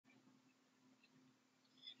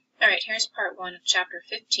Alright, here's part 1 of chapter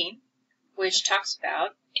 15, which talks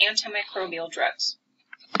about antimicrobial drugs.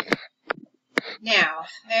 Now,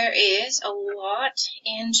 there is a lot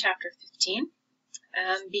in chapter 15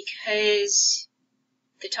 because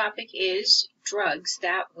the topic is drugs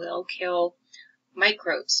that will kill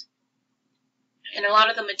microbes. And a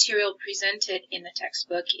lot of the material presented in the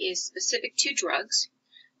textbook is specific to drugs,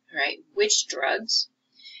 right? Which drugs?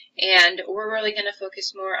 And we're really going to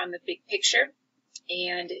focus more on the big picture.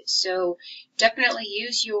 And so definitely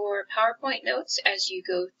use your PowerPoint notes as you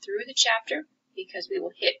go through the chapter, because we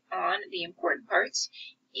will hit on the important parts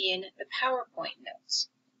in the PowerPoint notes.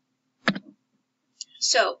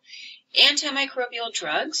 So, antimicrobial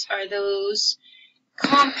drugs are those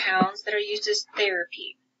compounds that are used as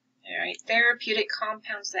therapy. All right, therapeutic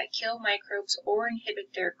compounds that kill microbes or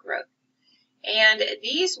inhibit their growth. And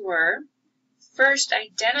these were first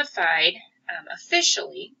identified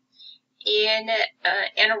officially in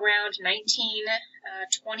and around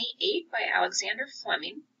 1928 by Alexander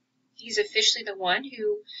Fleming. He's officially the one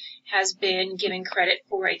who has been given credit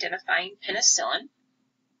for identifying penicillin.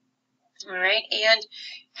 All right, and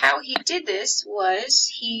how he did this was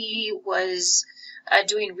he was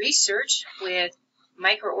doing research with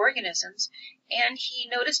microorganisms, and he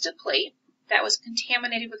noticed a plate that was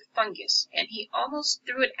contaminated with fungus, and he almost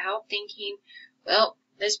threw it out thinking, well,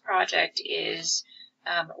 this project is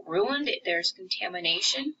ruined, there's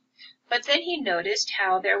contamination. But then he noticed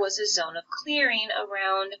how there was a zone of clearing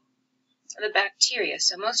around the bacteria.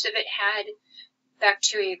 So most of it had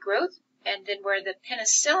bacteria growth, and then where the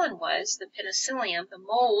penicillin was, the penicillium, the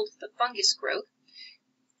mold, the fungus growth,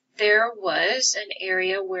 there was an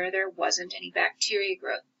area where there wasn't any bacteria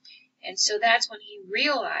growth. And so that's when he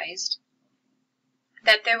realized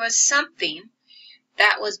that there was something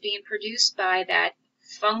that was being produced by that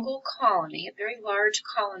fungal colony, a very large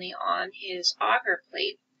colony on his agar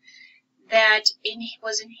plate, that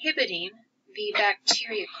was inhibiting the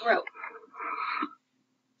bacteria growth.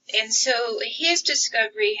 And so his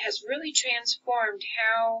discovery has really transformed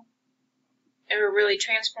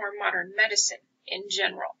transformed modern medicine in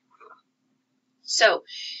general. So,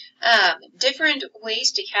 different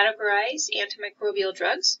ways to categorize antimicrobial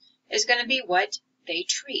drugs is going to be what they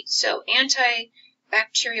treat. So,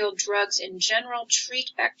 antibacterial drugs in general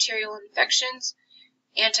treat bacterial infections,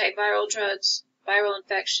 antiviral drugs, viral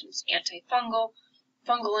infections, antifungal,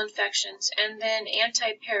 fungal infections, and then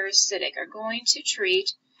antiparasitic are going to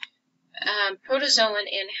treat protozoan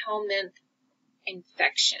and helminth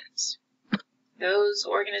infections, those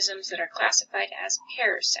organisms that are classified as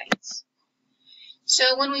parasites.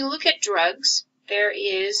 So when we look at drugs, there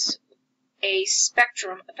is a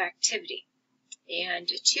spectrum of activity, and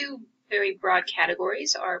two very broad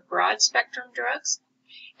categories are broad spectrum drugs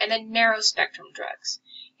and then narrow spectrum drugs.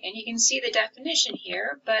 And you can see the definition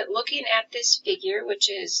here, but looking at this figure, which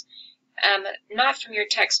is not from your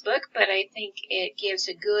textbook, but I think it gives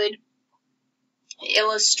a good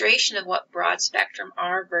illustration of what broad spectrum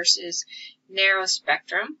are versus narrow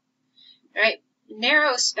spectrum. Right?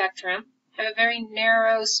 Narrow spectrum have a very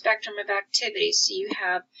narrow spectrum of activity. So you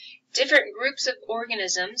have different groups of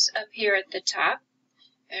organisms up here at the top.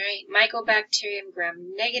 All right, Mycobacterium,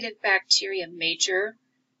 gram-negative bacteria, major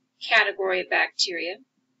category of bacteria.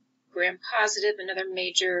 Gram-positive, another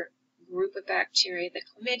major group of bacteria, the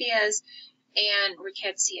chlamydias and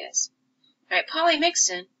rickettsias. All right,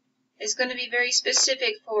 polymyxin is going to be very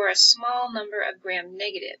specific for a small number of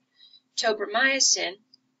gram-negative. Tobramycin,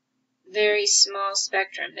 very small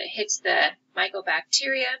spectrum that hits the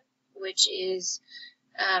Mycobacteria, which is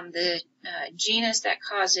the genus that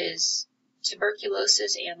causes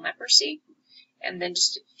tuberculosis and leprosy, and then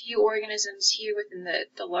just a few organisms here within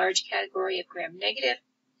the large category of gram-negative,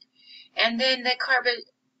 and then the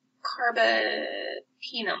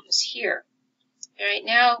carbapenems here. All right,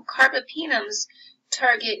 now carbapenems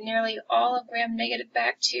target nearly all of gram-negative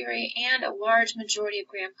bacteria and a large majority of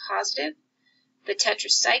gram-positive. The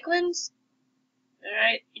tetracyclines, all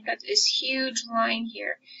right, you've got this huge line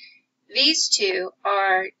here. These two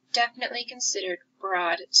are definitely considered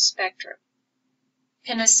broad spectrum.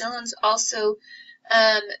 Penicillin's also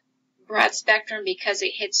broad spectrum because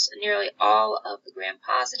it hits nearly all of the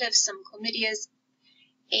gram-positive, some chlamydias,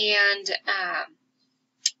 and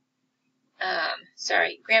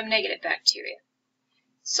gram-negative bacteria.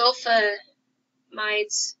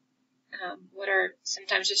 Sulfamides, what are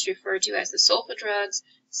sometimes just referred to as the sulfa drugs,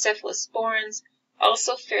 cephalosporins,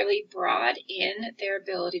 also fairly broad in their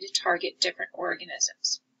ability to target different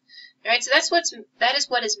organisms. All right, so that is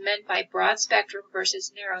what is meant by broad spectrum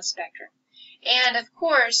versus narrow spectrum. And of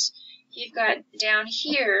course, you've got down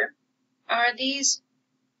here, are these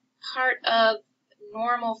part of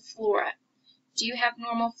normal flora. Do you have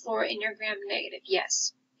normal flora in your gram-negative?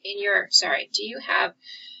 Yes. Do you have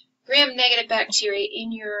gram-negative bacteria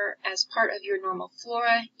in as part of your normal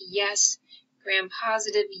flora? Yes.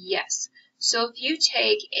 Gram-positive? Yes. So if you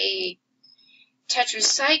take a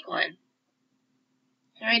tetracycline,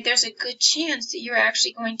 all right, there's a good chance that you're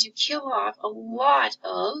actually going to kill off a lot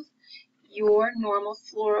of your normal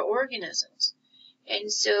flora organisms.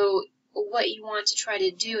 And so what you want to try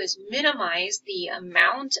to do is minimize the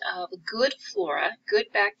amount of good flora, good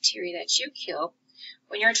bacteria that you kill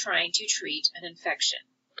when you're trying to treat an infection.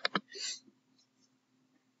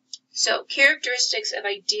 So, characteristics of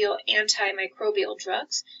ideal antimicrobial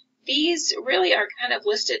drugs. These really are kind of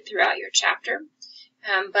listed throughout your chapter,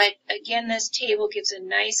 but again, this table gives a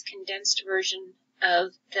nice condensed version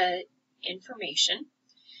of the information.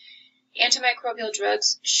 Antimicrobial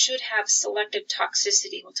drugs should have selective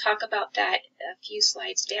toxicity. We'll talk about that a few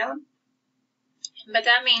slides down. But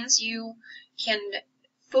that means you can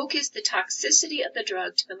focus the toxicity of the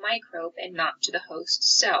drug to the microbe and not to the host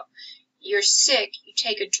cell. You're sick, you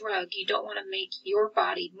take a drug, you don't want to make your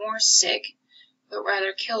body more sick, but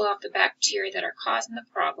rather kill off the bacteria that are causing the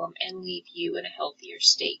problem and leave you in a healthier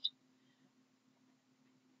state.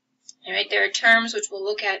 All right, there are terms which we'll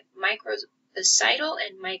look at: microbicidal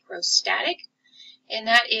and microstatic, and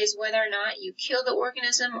that is whether or not you kill the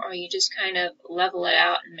organism or you just kind of level it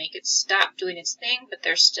out and make it stop doing its thing, but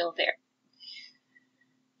they're still there.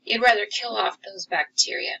 You'd rather kill off those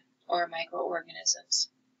bacteria or microorganisms.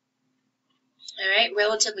 All right,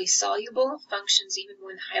 relatively soluble, functions even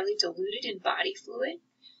when highly diluted in body fluid,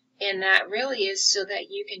 and that really is so that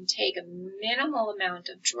you can take a minimal amount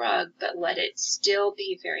of drug but let it still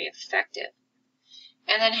be very effective.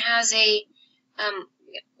 And then has a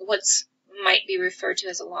what's might be referred to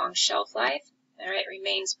as a long shelf life. All right,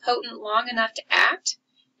 remains potent long enough to act.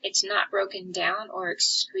 It's not broken down or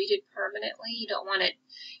excreted permanently. You don't want it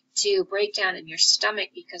to break down in your stomach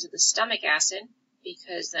because of the stomach acid,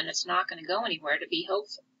 because then it's not going to go anywhere to be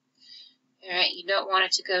helpful. All right, you don't want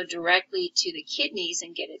it to go directly to the kidneys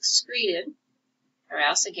and get excreted, or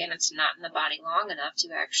else, again, it's not in the body long enough to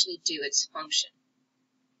actually do its function.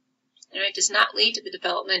 All right, does not lead to the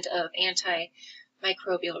development of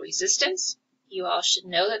antimicrobial resistance. You all should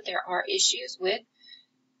know that there are issues with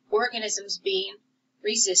organisms being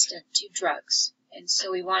resistant to drugs, and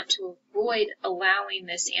so we want to avoid allowing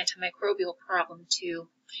this antimicrobial problem to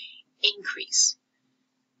increase.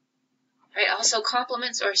 Right, also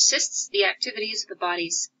complements or assists the activities of the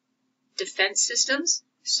body's defense systems.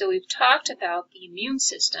 So we've talked about the immune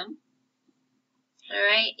system, all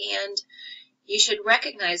right, and you should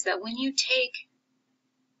recognize that when you take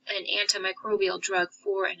an antimicrobial drug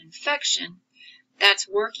for an infection, that's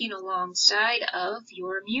working alongside of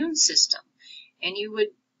your immune system. And you would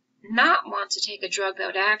not want to take a drug that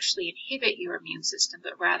would actually inhibit your immune system,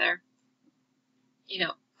 but rather,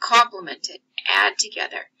 complement it, add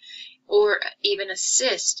together, or even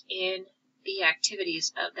assist in the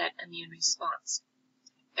activities of that immune response.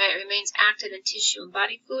 It remains active in tissue and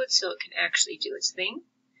body fluid, so it can actually do its thing.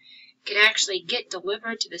 It can actually get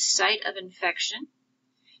delivered to the site of infection.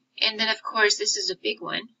 And then, of course, this is a big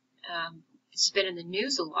one. It's been in the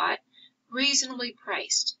news a lot. Reasonably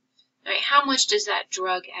priced. Right, how much does that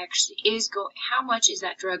drug how much is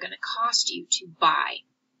that drug going to cost you to buy?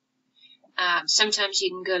 Sometimes you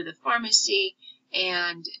can go to the pharmacy,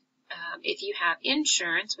 and if you have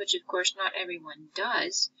insurance, which of course not everyone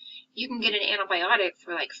does, you can get an antibiotic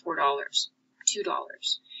for like $4,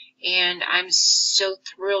 $2. And I'm so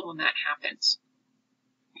thrilled when that happens.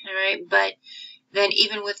 All right, but then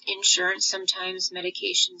even with insurance, sometimes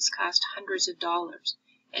medications cost hundreds of dollars.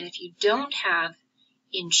 And if you don't have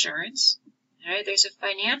insurance, all right, there's a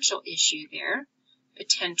financial issue there,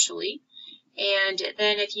 potentially. And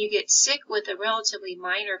then if you get sick with a relatively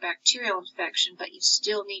minor bacterial infection, but you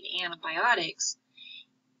still need antibiotics,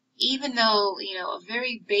 even though, a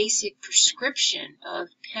very basic prescription of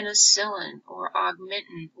penicillin or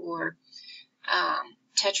augmentin or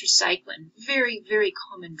tetracycline, very, very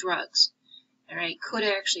common drugs, all right, could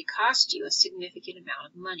actually cost you a significant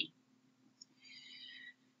amount of money.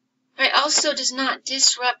 All right, also does not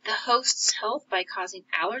disrupt the host's health by causing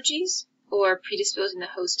allergies or predisposing the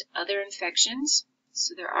host to other infections.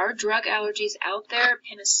 So there are drug allergies out there.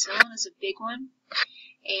 Penicillin is a big one.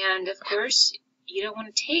 And of course, you don't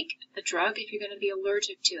want to take the drug if you're going to be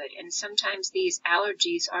allergic to it. And sometimes these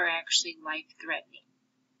allergies are actually life-threatening.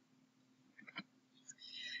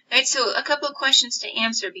 All right, so a couple of questions to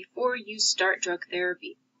answer before you start drug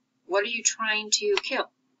therapy. What are you trying to kill?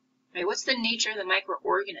 Right, what's the nature of the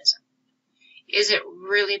microorganism? Is it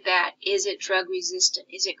really bad? Is it drug resistant?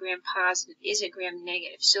 Is it gram positive? Is it gram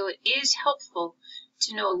negative? So it is helpful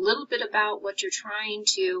to know a little bit about what you're trying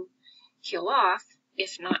to kill off,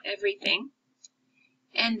 if not everything.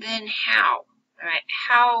 And then how, all right?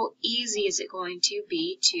 How easy is it going to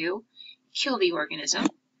be to kill the organism?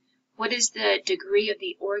 What is the degree of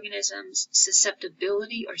the organism's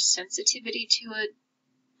susceptibility or sensitivity to a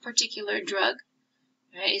particular drug?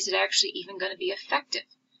 Right? Is it actually even going to be effective?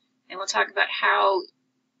 And we'll talk about how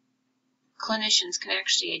clinicians can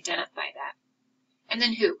actually identify that. And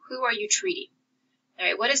then who? Who are you treating? All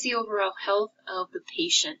right, what is the overall health of the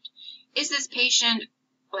patient? Is this patient,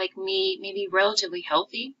 like me, maybe relatively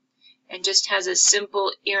healthy and just has a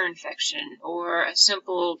simple ear infection or a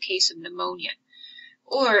simple case of pneumonia?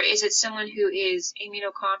 Or is it someone who is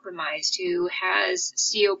immunocompromised, who has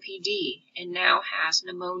COPD and now has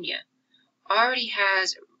pneumonia, already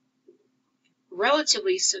has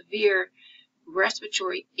relatively severe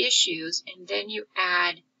respiratory issues, and then you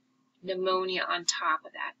add pneumonia on top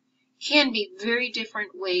of that? Can be very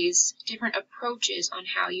different ways, different approaches on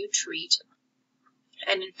how you treat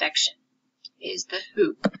an infection is the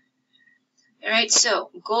who. All right, so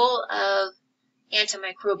goal of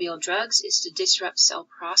antimicrobial drugs is to disrupt cell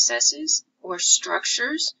processes or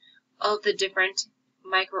structures of the different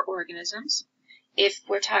microorganisms. If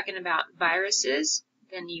we're talking about viruses,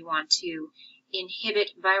 then you want to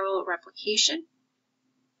inhibit viral replication.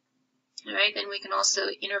 All right, then we can also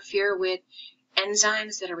interfere with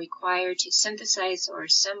enzymes that are required to synthesize or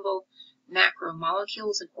assemble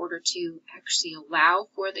macromolecules in order to actually allow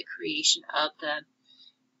for the creation of the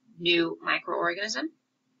new microorganism.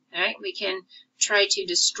 All right, we can try to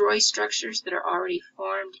destroy structures that are already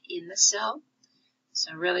formed in the cell.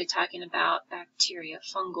 So really talking about bacteria,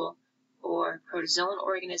 fungal, or protozoan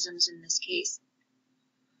organisms in this case.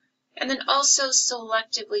 And then also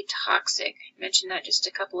selectively toxic. I mentioned that just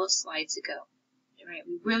a couple of slides ago. All right,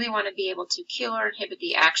 we really want to be able to kill or inhibit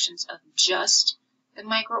the actions of just the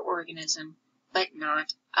microorganism, but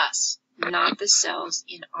not us, not the cells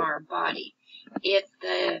in our body. If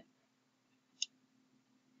the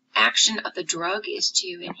action of the drug is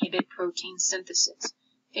to inhibit protein synthesis,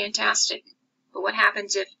 fantastic. But what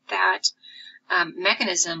happens if that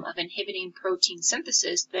mechanism of inhibiting protein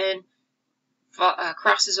synthesis then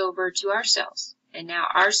crosses over to our cells, and now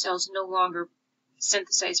our cells no longer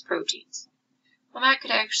synthesize proteins? Well, that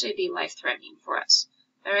could actually be life-threatening for us.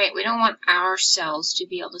 All right, we don't want our cells to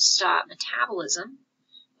be able to stop metabolism,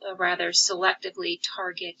 but rather selectively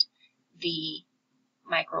target the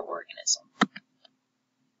microorganism.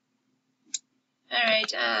 All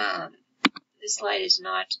right, this slide is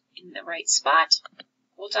not in the right spot.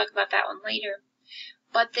 We'll talk about that one later.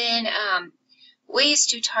 But then ways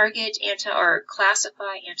to target or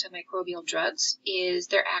classify antimicrobial drugs is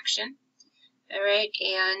their action. All right,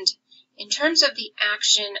 and in terms of the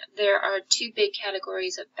action, there are two big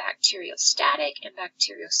categories of bacteriostatic and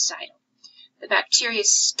bactericidal. The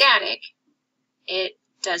bacteriostatic, it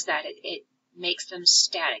does that. It makes them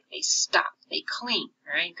static. They stop. They cling.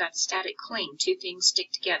 All right, you've got static cling. Two things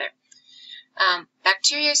stick together.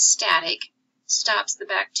 Bacteriostatic stops the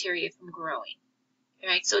bacteria from growing. All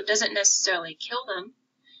right, so it doesn't necessarily kill them,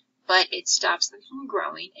 but it stops them from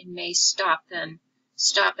growing and may stop an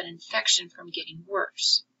infection from getting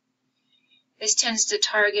worse. This tends to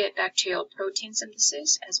target bacterial protein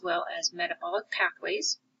synthesis as well as metabolic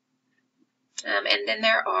pathways. And then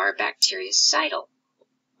there are bactericidal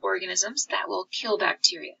organisms that will kill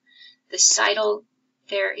bacteria. The cidal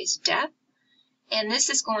there is death, and this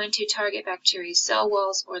is going to target bacteria cell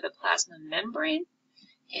walls or the plasma membrane,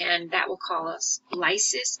 and that will cause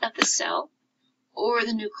lysis of the cell or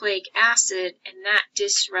the nucleic acid, and that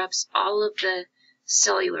disrupts all of the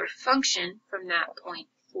cellular function from that point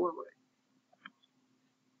forward.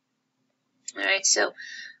 All right, so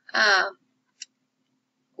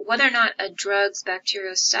whether or not a drug's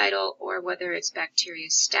bactericidal or whether it's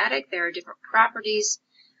bacteriostatic, there are different properties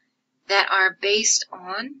that are based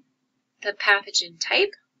on the pathogen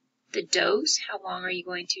type, the dose, how long are you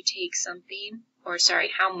going to take something, or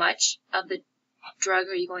sorry, how much of the drug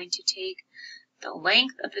are you going to take, the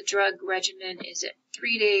length of the drug regimen, is it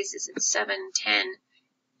 3 days, is it 7, 10,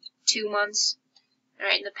 2 months? All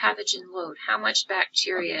right, and the pathogen load, how much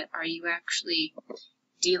bacteria are you actually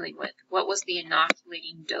dealing with? What was the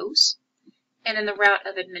inoculating dose? And then the route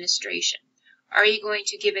of administration. Are you going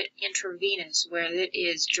to give it intravenous, where it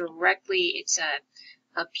is directly, it's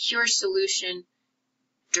a pure solution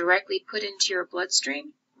directly put into your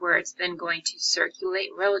bloodstream, where it's then going to circulate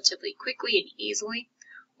relatively quickly and easily?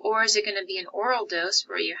 Or is it going to be an oral dose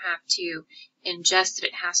where you have to ingest it,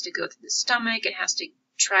 it has to go through the stomach, it has to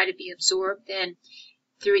try to be absorbed then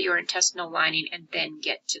through your intestinal lining and then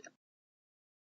get to the